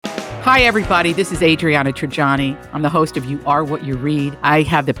Hi, everybody. This is Adriana Trajani. I'm the host of You Are What You Read. I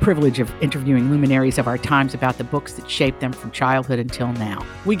have the privilege of interviewing luminaries of our times about the books that shaped them from childhood until now.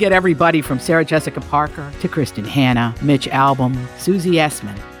 We get everybody from Sarah Jessica Parker to Kristen Hanna, Mitch Albom, Susie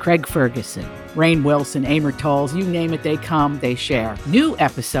Essman, Craig Ferguson, Rainn Wilson, Amor Tolls, you name it, they come, they share. New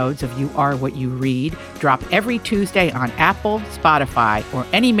episodes of You Are What You Read drop every Tuesday on Apple, Spotify, or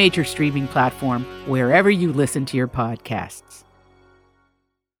any major streaming platform wherever you listen to your podcasts.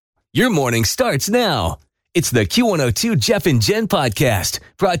 Your morning starts now. It's the Q102 Jeff and Jen podcast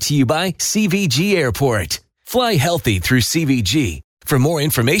brought to you by CVG Airport. Fly healthy through CVG. For more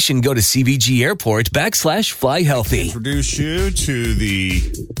information, go to CVG Airport /fly healthy. Introduce you to the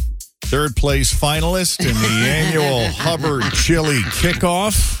third place finalist in the annual Hubbard Chili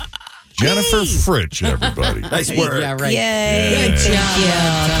Kickoff. Jennifer Fritsch, everybody. Nice work. Yeah, right. Yay. Good Thank job. you.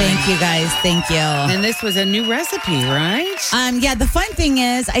 Thank you, guys. Thank you. And this was a new recipe, right? Yeah, the fun thing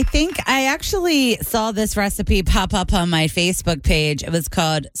is, I think I actually saw this recipe pop up on my Facebook page. It was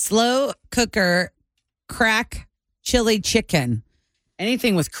called Slow Cooker Crack Chili Chicken.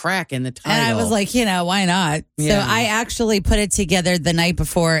 Anything with crack in the title. And I was like, why not? Yeah. So I actually put it together the night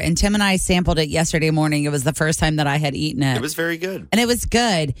before, and Tim and I sampled it yesterday morning. It was the first time that I had eaten it. It was very good. And it was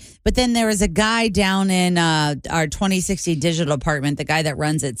good. But then there was a guy down in our 2060 digital department, the guy that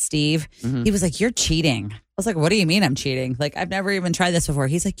runs it, Steve. Mm-hmm. He was like, "You're cheating." I was like, "What do you mean I'm cheating? Like, I've never even tried this before."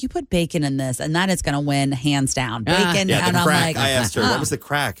 He's like, "You put bacon in this, and that is going to win hands down." Bacon. Yeah, and the I'm crack. like, I asked her, what was the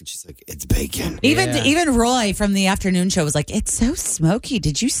crack? And she's like, it's bacon. Even Roy from the afternoon show was like, "It's so smoky.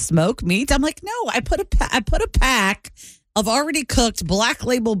 Did you smoke meat?" I'm like, "No, I put a pack of already cooked Black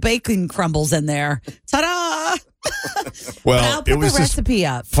Label bacon crumbles in there." Ta-da! Well, I'll it put was the just recipe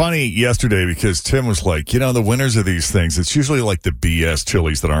up. funny yesterday because Tim was like, the winners of these things, it's usually like the BS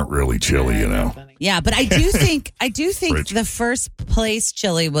chilies that aren't really chili, Yeah, but I do think Rich. the first place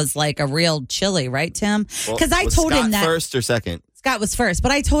chili was like a real chili, right, Tim? Because I Was told Scott him that first or second? Scott was first,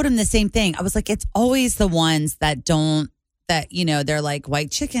 but I told him the same thing. I was like, it's always the ones that they're like white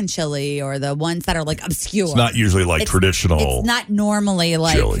chicken chili, or the ones that are like obscure. It's not usually like traditional. It's not normally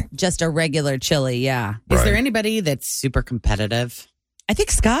like chili. just a regular chili. Yeah. Is there anybody that's super competitive? I think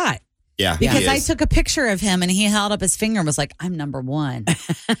Scott. Yeah. Because he I is. took a picture of him and he held up his finger and was like, "I'm number one."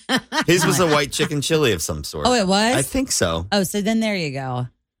 His was a white chicken chili of some sort. Oh, it was? I think so. Oh, so then there you go.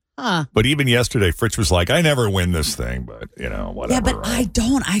 Huh. But even yesterday, Fritz was like, "I never win this thing, but whatever." Yeah, but I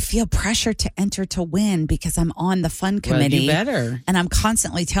don't. I feel pressure to enter to win because I'm on the fun committee. Well, you better. And I'm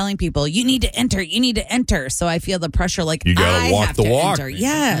constantly telling people, "You need to enter. You need to enter." So I feel the pressure like You gotta I walk have the to walk. enter.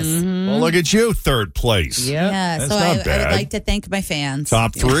 Yes. Well, look at you, third place. Yep. Yeah. That's So not I would bad. like to thank my fans.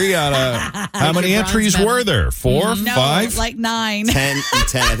 Top 3 out of how many Bronze entries medal. were there? 4, No, 5? like 9. 10 and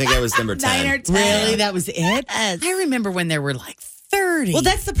 10. I think I was number 10. 9 or 10. Really? That was it? Yes. I remember when there were like 30. Well,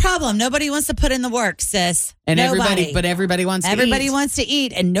 that's the problem. Nobody wants to put in the work, sis. and Nobody. everybody wants to Everybody eat. wants to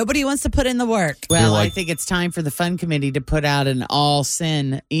eat, and nobody wants to put in the work. Well, like- I think it's time for the fun committee to put out an all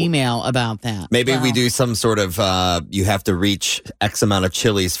sin email about that. Maybe we Well. do some sort of, you have to reach X amount of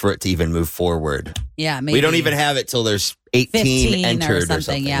chilies for it to even move forward. Yeah, maybe. We don't even have it till there's 18 15 entered or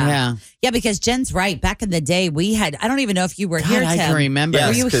something. Yeah. Yeah. Yeah, because Jen's right. Back in the day, we had, I don't even know if you were here, God, I Tim. can remember. Yeah.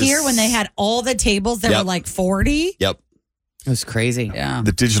 Were you 'cause- here when they had all the tables? There Yep. were like 40. Yep. It was crazy. Yeah.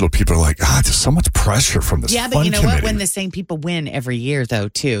 The digital people are like, there's so much pressure from this Yeah, but fun you know committee. what? When the same people win every year, though,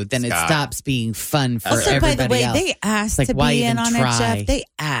 too, then it Scott. stops being fun for Also, by everybody the way, else. they asked Like, to why be in even on try? it, Jeff. They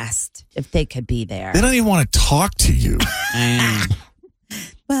asked if they could be there. They don't even want to talk to you.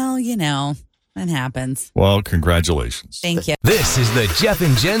 Well, that happens. Well, congratulations. Thank you. This is the Jeff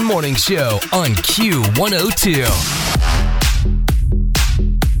and Jen Morning Show on Q102.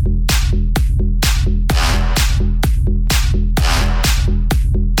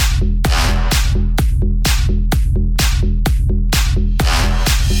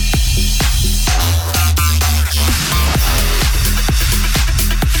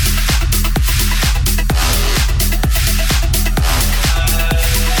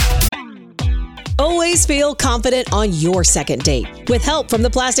 Always feel confident on your second date. With help from the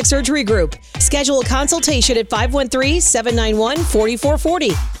Plastic Surgery Group. Schedule a consultation at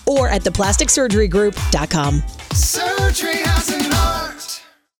 513-791-4440 or at theplasticsurgerygroup.com. Surgery has an art.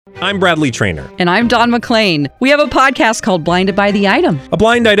 I'm Bradley Trainer. And I'm Don McClain. We have a podcast called Blinded by the Item. A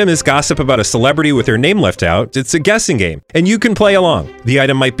blind item is gossip about a celebrity with their name left out. It's a guessing game, and you can play along. The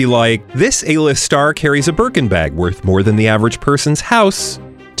item might be like, this A-list star carries a Birkin bag worth more than the average person's house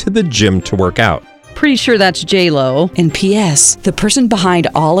to the gym to work out. Pretty sure that's J-Lo. And P.S. the person behind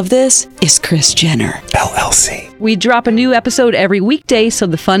all of this is Kris Jenner, LLC. We drop a new episode every weekday so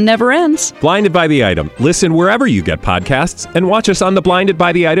the fun never ends. Blinded by the Item. Listen wherever you get podcasts and watch us on the Blinded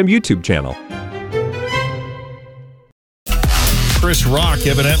by the Item YouTube channel. Chris Rock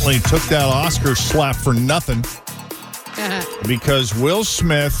evidently took that Oscar slap for nothing because Will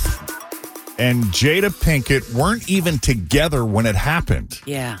Smith and Jada Pinkett weren't even together when it happened.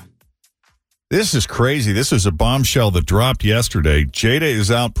 Yeah. This is crazy. This is a bombshell that dropped yesterday. Jada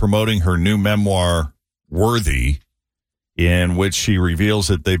is out promoting her new memoir, Worthy, in which she reveals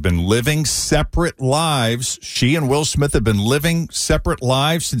that they've been living separate lives. She and Will Smith have been living separate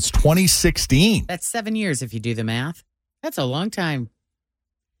lives since 2016. That's 7 years if you do the math. That's a long time.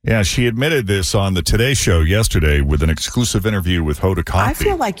 Yeah, she admitted this on the Today Show yesterday with an exclusive interview with Hoda Kotb. I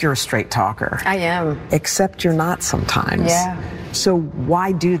feel like you're a straight talker. I am. Except you're not sometimes. Yeah. So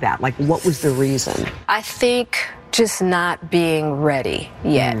why do that? Like, what was the reason? I think just not being ready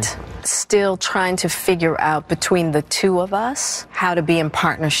yet. Still trying to figure out between the two of us how to be in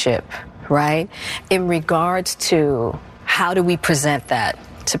partnership, right? In regards to how do we present that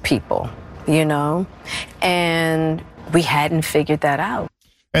to people, you know? And we hadn't figured that out.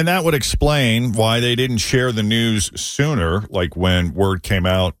 And that would explain why they didn't share the news sooner, like when word came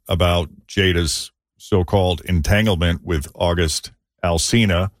out about Jada's so-called entanglement with August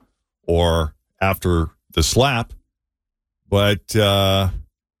Alsina or after the slap. But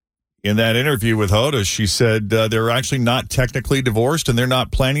in that interview with Hoda, she said they're actually not technically divorced and they're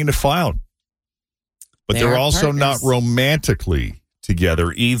not planning to file. But they're also partners. not romantically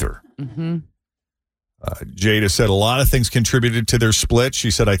together either. Mm-hmm. Jada said a lot of things contributed to their split. She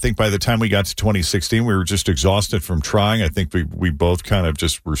said, I think by the time we got to 2016, we were just exhausted from trying. I think we both kind of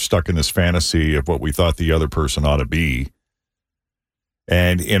just were stuck in this fantasy of what we thought the other person ought to be.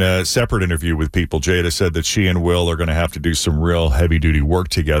 And in a separate interview with People, Jada said that she and Will are going to have to do some real heavy-duty work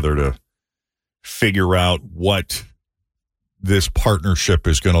together to figure out what this partnership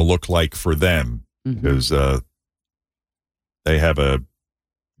is going to look like for them. Because they have a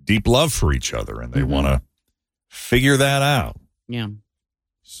deep love for each other and they want to figure that out. Yeah.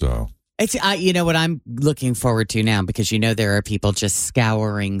 So It's you know what I'm looking forward to now, because there are people just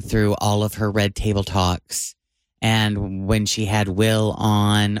scouring through all of her Red Table Talks. And when she had Will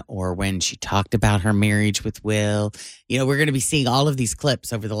on, or when she talked about her marriage with Will, we're going to be seeing all of these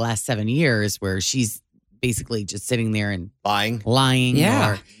clips over the last 7 years where she's basically just sitting there and lying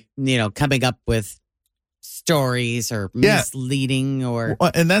Yeah. or, coming up with stories or misleading or.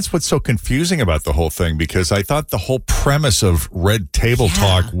 Well, and that's what's so confusing about the whole thing, because I thought the whole premise of Red Table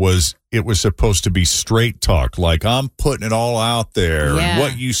Talk was it was supposed to be straight talk. Like, I'm putting it all out there and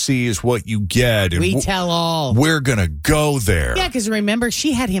what you see is what you get. And we tell all. We're going to go there. Yeah, because remember,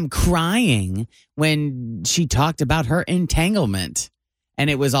 she had him crying when she talked about her entanglement. And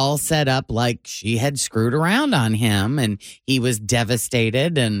it was all set up like she had screwed around on him and he was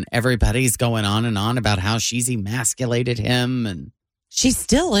devastated, and everybody's going on and on about how she's emasculated him. And she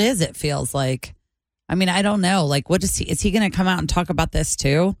still is, it feels like. I mean, I don't know. Like, what is he going to come out and talk about this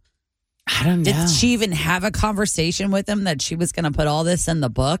too? I don't know. Did she even have a conversation with him that she was going to put all this in the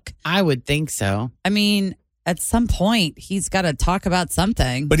book? I would think so. I mean, at some point, he's got to talk about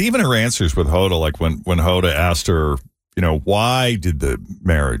something. But even her answers with Hoda, like when Hoda asked her, why did the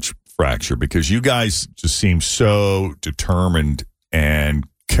marriage fracture? Because you guys just seem so determined and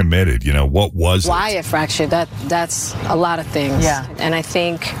committed. What was Why it fractured, that's a lot of things. Yeah. And I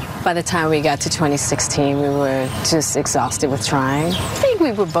think by the time we got to 2016, we were just exhausted with trying. I think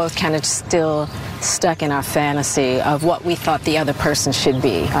we were both kind of still stuck in our fantasy of what we thought the other person should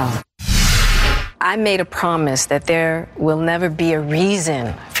be. I made a promise that there will never be a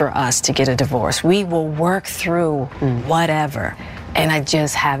reason for us to get a divorce. We will work through whatever. And I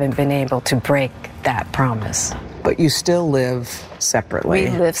just haven't been able to break that promise. But you still live separately.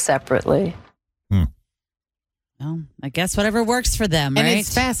 We live separately. Well, I guess whatever works for them, and right?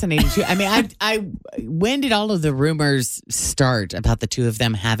 it's fascinating too. I mean, when did all of the rumors start about the two of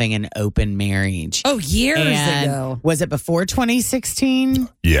them having an open marriage? Oh, years ago. Was it before 2016?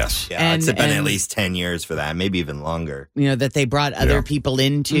 Yes. Yeah, it's been at least 10 years for that, maybe even longer. That they brought other people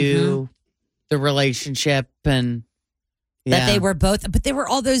into the relationship, and that they were both, but there were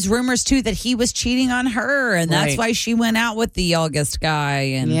all those rumors too that he was cheating on her, and that's why she went out with the August guy.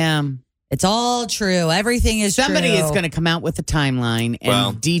 And it's all true. Everything is Somebody true. is going to come out with a timeline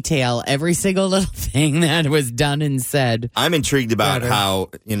and detail every single little thing that was done and said. I'm intrigued about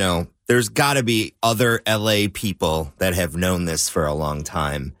how, there's got to be other LA people that have known this for a long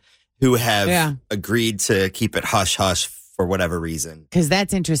time who have agreed to keep it hush-hush for whatever reason. Because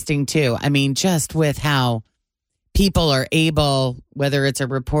that's interesting, too. I mean, just with how people are able, whether it's a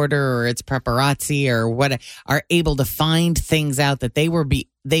reporter or it's paparazzi or what, are able to find things out that they were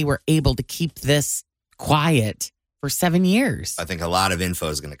able to keep this quiet for 7 years. I think a lot of info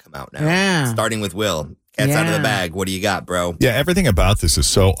is going to come out now. Yeah. Starting with Will. Cat's out of the bag. What do you got, bro? Yeah, everything about this is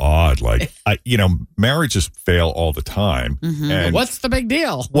so odd. Like, marriages fail all the time. Mm-hmm. And, what's the big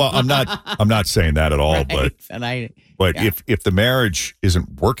deal? Well, I'm not saying that at all, Right. but if the marriage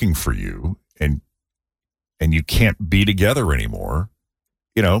isn't working for you and you can't be together anymore,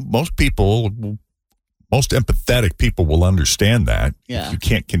 most empathetic people will understand that. Yeah. You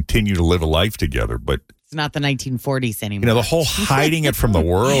can't continue to live a life together, but It's not the 1940s anymore. the whole hiding it from the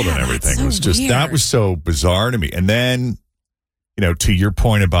world and everything so was just, weird. that was so bizarre to me. And then, to your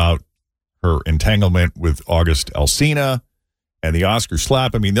point about her entanglement with August Alsina and the Oscar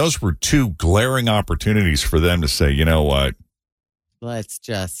slap, I mean, those were two glaring opportunities for them to say, you know what? Let's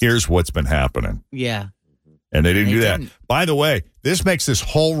just. Here's what's been happening. Yeah. And they didn't They do that. didn't. By the way, this makes this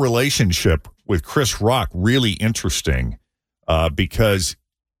whole relationship with Chris Rock really interesting because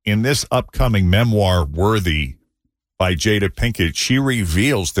in this upcoming memoir, Worthy, by Jada Pinkett, she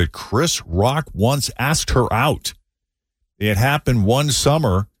reveals that Chris Rock once asked her out. It happened one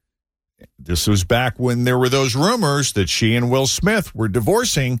summer. This was back when there were those rumors that she and Will Smith were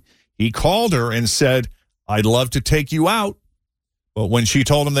divorcing. He called her and said, I'd love to take you out. But when she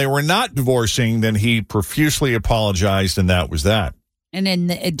told him they were not divorcing, then he profusely apologized, and that was that. And then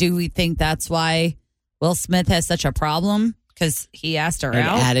do we think that's why Will Smith has such a problem? Because he asked her And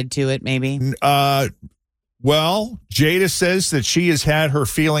out? added to it, maybe. Well, Jada says that she has had her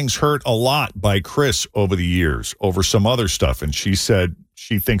feelings hurt a lot by Chris over the years, over some other stuff. And she said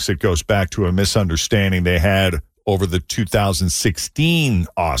she thinks it goes back to a misunderstanding they had over the 2016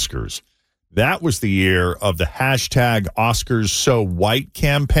 Oscars. That was the year of the hashtag Oscars So White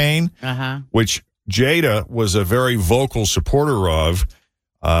campaign, which Jada was a very vocal supporter of.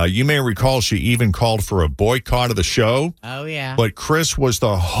 You may recall she even called for a boycott of the show. Oh, yeah. But Chris was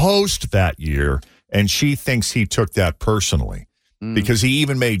the host that year, and she thinks he took that personally because he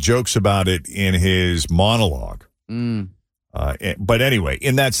even made jokes about it in his monologue. But anyway,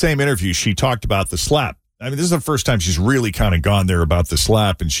 in that same interview, she talked about the slap. I mean, this is the first time she's really kind of gone there about the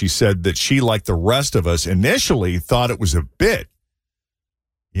slap, and she said that she, like the rest of us, initially thought it was a bit,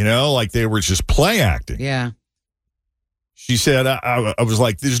 like they were just play acting. Yeah. She said, I was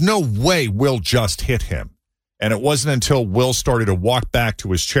like, there's no way Will just hit him. And it wasn't until Will started to walk back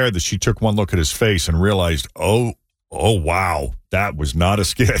to his chair that she took one look at his face and realized, oh, wow, that was not a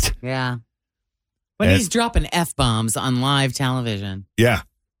skit. Yeah. When he's dropping F-bombs on live television. Yeah.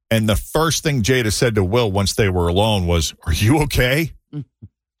 And the first thing Jada said to Will once they were alone was, are you okay?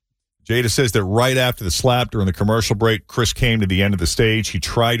 Jada says that right after the slap during the commercial break, Chris came to the end of the stage. He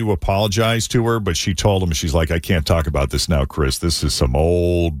tried to apologize to her, but she told him, she's like, I can't talk about this now, Chris. This is some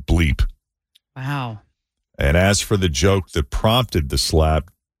old bleep. Wow. And as for the joke that prompted the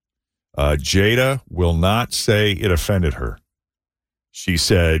slap, Jada will not say it offended her. She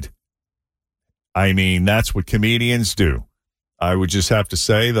said, I mean, that's what comedians do. I would just have to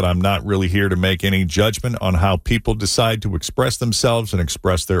say that I'm not really here to make any judgment on how people decide to express themselves and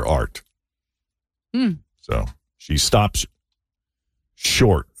express their art. So she stops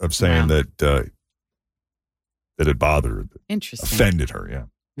short of saying that it bothered her. Interesting. Offended her, yeah.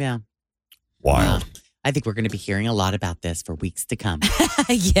 Yeah. Wild. Wow. I think we're going to be hearing a lot about this for weeks to come.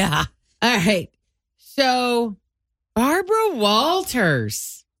 Yeah. All right. So, Barbara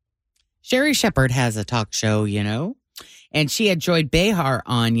Walters. Sherry Shepherd has a talk show, and she had Joy Behar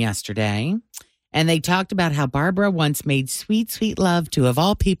on yesterday. And they talked about how Barbara once made sweet, sweet love to, of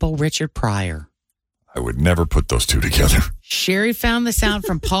all people, Richard Pryor. I would never put those two together. Sherry found this out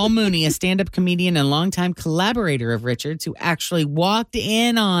from Paul Mooney, a stand-up comedian and longtime collaborator of Richard's, who actually walked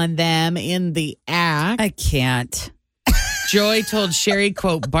in on them in the act. I can't. Joy told Sherry,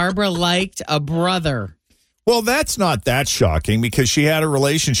 quote, Barbara liked a brother. Well, that's not that shocking because she had a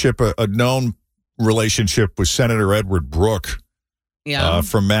relationship, a known relationship with Senator Edward Brooke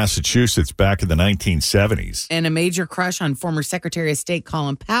from Massachusetts back in the 1970s. And a major crush on former Secretary of State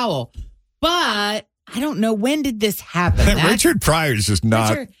Colin Powell. But I don't know, when did this happen? Richard Pryor is just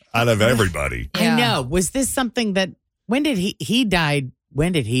not out of everybody. I know. Was this something that, when did he died?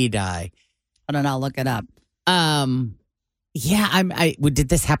 When did he die? I don't know. Look it up. Yeah, did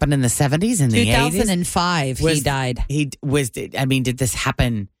this happen in the 70s, in the 80s? 2005, he died. Did this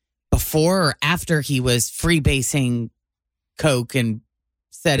happen before or after he was freebasing coke and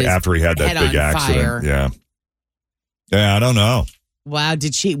set his after he had that big accident? Fire? Yeah, I don't know. Wow,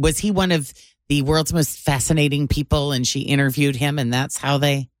 was he one of the world's most fascinating people, and she interviewed him, and that's how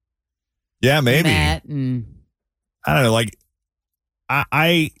they maybe. met. And I don't know. Like,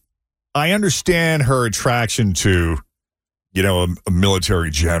 I understand her attraction to, a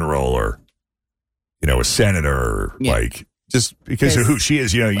military general or, a senator, like just because of who she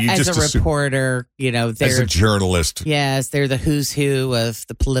is. You as just a reporter, as a journalist. Yes, they're the who's who of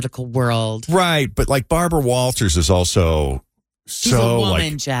the political world, right? But like Barbara Walters is also she's a woman,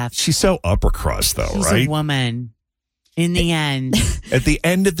 like Jeff. She's so upper crust, though, she's right? A woman. In the end. At the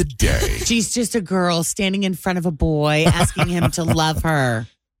end of the day. She's just a girl standing in front of a boy asking him to love her.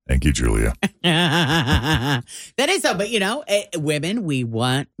 Thank you, Julia. That is so. But, women, we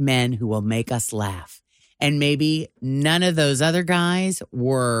want men who will make us laugh. And maybe none of those other guys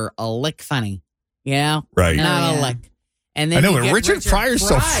were a lick funny. Right. Not a lick. And then I know, but Richard Pryor's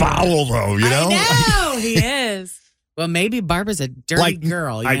so foul, though, I know, he is. Well, maybe Barbara's a dirty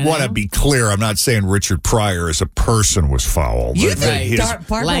girl. I want to be clear. I'm not saying Richard Pryor as a person was foul. You think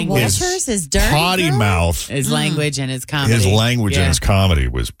Barbara Walters is dirty? Potty girl? mouth. His language and his comedy. His language and his comedy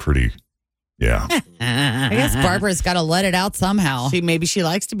was pretty, I guess Barbara's got to let it out somehow. Maybe she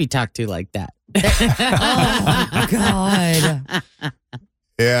likes to be talked to like that. Oh, God.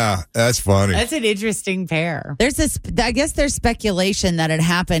 Yeah, that's funny. That's an interesting pair. I guess there's speculation that it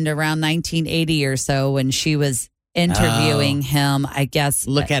happened around 1980 or so when she was interviewing him, I guess.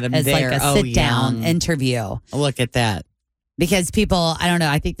 Look at him as there. like a sit-down interview. Look at that. Because people, I don't know,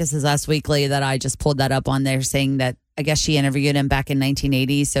 I think this is Us Weekly that I just pulled that up on there saying that I guess she interviewed him back in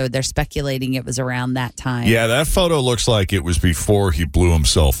 1980, so they're speculating it was around that time. Yeah, that photo looks like it was before he blew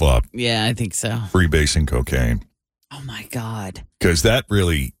himself up. Yeah, I think so. Freebasing cocaine. Oh, my God. Because that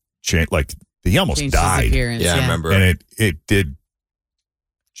really changed, like, he almost Changed died. his appearance, I remember. And it did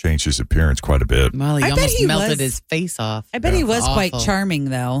change his appearance quite a bit. Well, he almost melted his face off. I bet he was Awful. quite charming,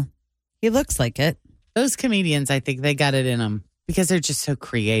 though. He looks like it. Those comedians, I think they got it in them because they're just so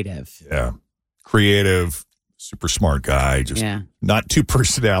creative. Yeah. Creative, super smart guy. Just not two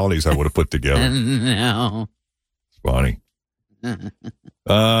personalities I would have put together. No. It's funny.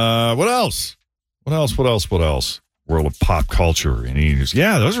 What else? What else? World of pop culture. And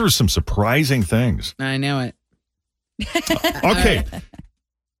those were some surprising things. I know it. Okay.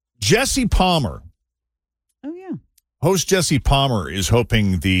 Jesse Palmer. Oh, yeah. Host Jesse Palmer is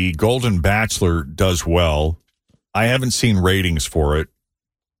hoping the Golden Bachelor does well. I haven't seen ratings for it,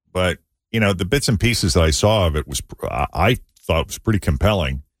 but, the bits and pieces that I saw of it I thought was pretty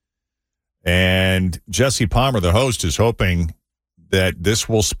compelling. And Jesse Palmer, the host, is hoping that this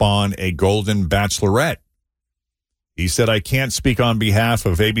will spawn a Golden Bachelorette. He said, I can't speak on behalf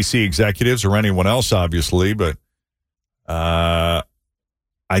of ABC executives or anyone else, obviously, but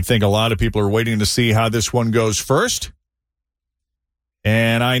I think a lot of people are waiting to see how this one goes first.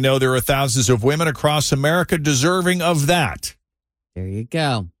 And I know there are thousands of women across America deserving of that. There you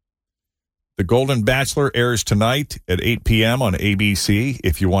go. The Golden Bachelor airs tonight at 8 p.m. on ABC.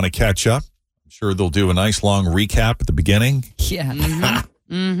 If you want to catch up, I'm sure they'll do a nice long recap at the beginning. Yeah.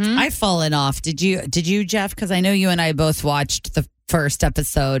 Mm-hmm. I've fallen off. Did you, Jeff? Because I know you and I both watched the first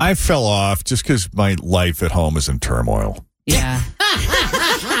episode. I fell off just because my life at home is in turmoil. Yeah.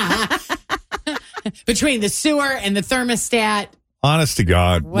 Between the sewer and the thermostat. Honest to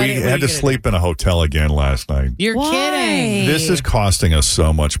God, we had to sleep in a hotel again last night. You're kidding. This is costing us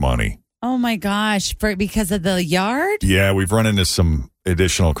so much money. Oh, my gosh. Because of the yard? Yeah, we've run into some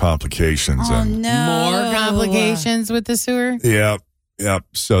additional complications. Oh, no. More complications with the sewer? Yep.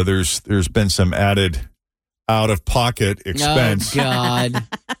 So there's been some added out-of-pocket expense. Oh, God.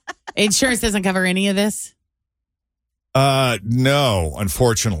 Insurance doesn't cover any of this? No,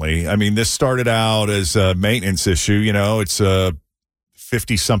 unfortunately. I mean, this started out as a maintenance issue. It's a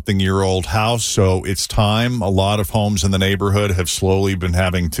 50-something-year-old house, so it's time. A lot of homes in the neighborhood have slowly been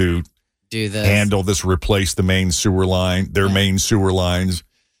having to do this, handle this, replace the main sewer line, main sewer lines.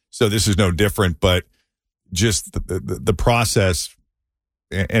 So this is no different, but just the process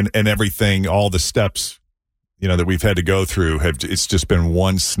and everything, all the steps, that we've had to go through it's just been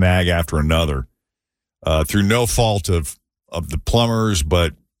one snag after another. Through no fault of the plumbers,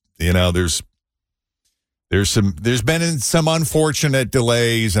 but there's been some unfortunate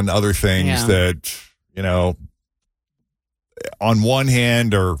delays and other things that on one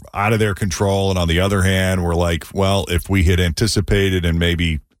hand are out of their control, and on the other hand, we're like, well, if we had anticipated and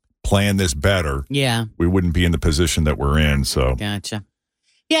maybe planned this better, we wouldn't be in the position that we're in. So gotcha.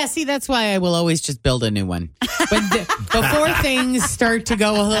 Yeah, see, that's why I will always just build a new one. Before things start to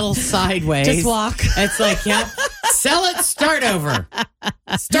go a little sideways, Just walk. It's like, yep, sell it, start over.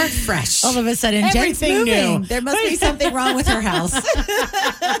 Start fresh. All of a sudden, Jen's Everything moving. new. There must be something wrong with her house.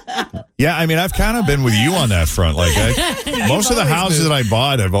 Yeah, I mean, I've kind of been with you on that front. Like, most of the houses that I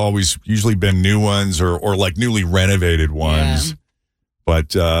bought have always usually been new ones or like newly renovated ones. Yeah.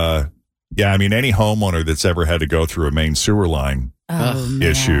 But, yeah, I mean, any homeowner that's ever had to go through a main sewer line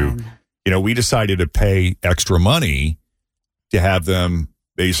issue, we decided to pay extra money to have them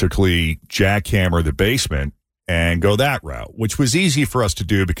basically jackhammer the basement and go that route, which was easy for us to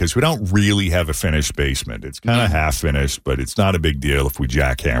do because we don't really have a finished basement. It's kind of half finished, but it's not a big deal if we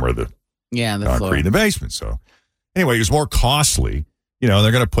jackhammer the concrete floor in the basement. So anyway, it was more costly. They're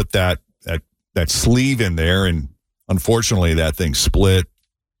going to put that sleeve in there, and unfortunately that thing split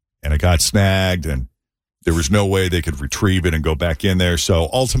and it got snagged, and there was no way they could retrieve it and go back in there. So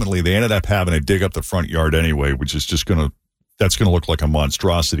ultimately they ended up having to dig up the front yard anyway, which is just that's going to look like a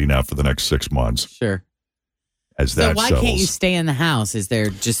monstrosity now for the next 6 months. Sure. So why can't you stay in the house? Is there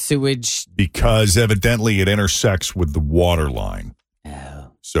just sewage? Because evidently it intersects with the water line.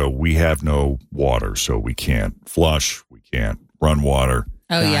 Oh. So we have no water, so we can't flush, we can't run water.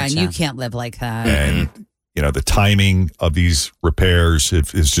 Oh, yeah, and you can't live like that. And, the timing of these repairs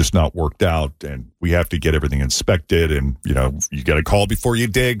is just not worked out, and we have to get everything inspected, and, you got to call before you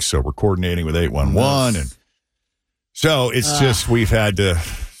dig, so we're coordinating with 811, and so it's just we've had to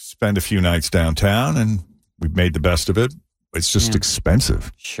spend a few nights downtown, and we've made the best of it. It's just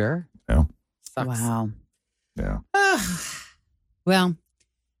expensive. Sure. Sucks. Wow. Yeah. Well,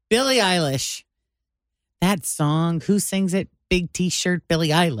 Billie Eilish. That song, who sings it? Big T-shirt, Billie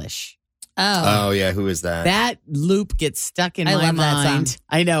Eilish. Oh, yeah. Who is that? That loop gets stuck in I my love that mind. song.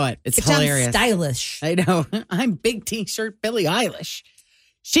 I know it. It's hilarious. Stylish. I know. I'm Big T-shirt, Billie Eilish.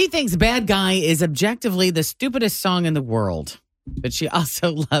 She thinks Bad Guy is objectively the stupidest song in the world, but she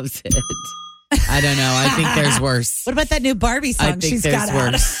also loves it. I don't know. I think there's worse. What about that new Barbie song I think she's there's got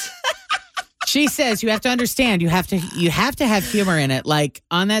out? worse. She says you have to understand. You have to have humor in it. Like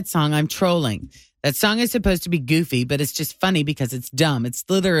on that song, I'm trolling. That song is supposed to be goofy, but it's just funny because it's dumb. It's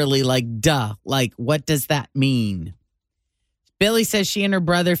literally like, duh. Like, what does that mean? Billie says she and her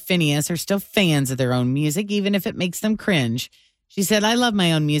brother Phineas are still fans of their own music, even if it makes them cringe. She said, I love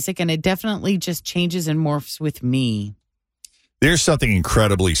my own music, and it definitely just changes and morphs with me. There's something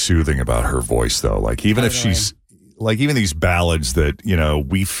incredibly soothing about her voice, though. Like, even if she's, like, even these ballads that,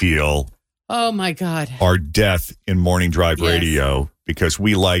 we feel oh my God, are death in morning drive radio because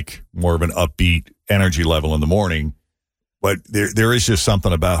we like more of an upbeat energy level in the morning. But there is just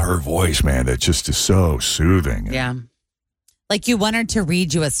something about her voice, man, that just is so soothing. Yeah. Like you want her to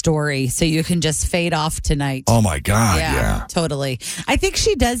read you a story so you can just fade off tonight. Oh, my God. Yeah. Totally. I think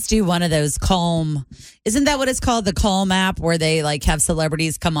she does do one of those Calm. Isn't that what it's called? The Calm app where they like have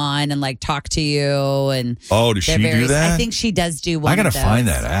celebrities come on and like talk to you. And oh, does she do that? I think she does do one. I got to find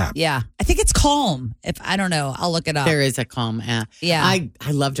that app. Yeah. I think it's Calm. I don't know. I'll look it up. There is a Calm app. Yeah.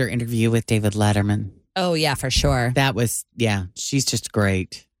 I loved her interview with David Letterman. Oh, yeah, for sure. That was, she's just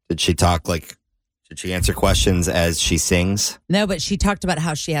great. Did she talk did she answer questions as she sings? No, but she talked about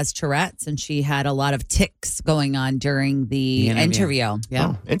how she has Tourette's and she had a lot of tics going on during the interview.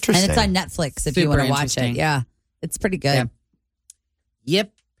 Yeah. Oh, interesting. And it's on Netflix if you want to watch it. Yeah. It's pretty good. Yeah.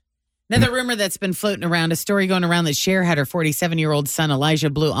 Yep. Another rumor that's been floating around, a story going around that Cher had her 47-year-old son, Elijah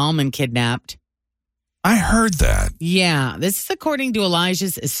Blue Allman, kidnapped. I heard that. Yeah. This is according to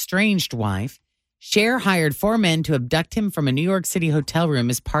Elijah's estranged wife. Cher hired 4 men to abduct him from a New York City hotel room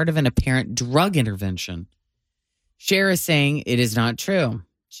as part of an apparent drug intervention. Cher is saying it is not true.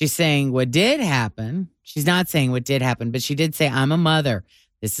 She's saying what did happen. She's not saying what did happen, but she did say, I'm a mother.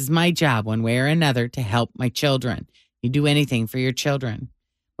 This is my job one way or another to help my children. You do anything for your children.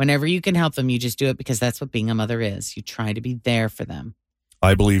 Whenever you can help them, you just do it because that's what being a mother is. You try to be there for them.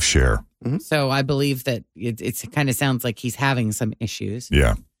 I believe Cher. Mm-hmm. So I believe that it kind of sounds like he's having some issues.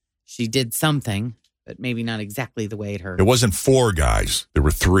 Yeah. She did something, but maybe not exactly the way it hurt. It wasn't 4 guys. There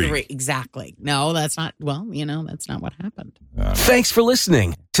were 3. Exactly. No, that's not, that's not what happened. Thanks for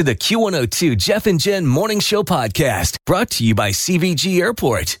listening to the Q102 Jeff and Jen Morning Show podcast, brought to you by CVG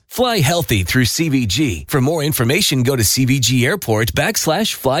Airport. Fly healthy through CVG. For more information, go to CVG Airport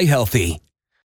 /fly healthy.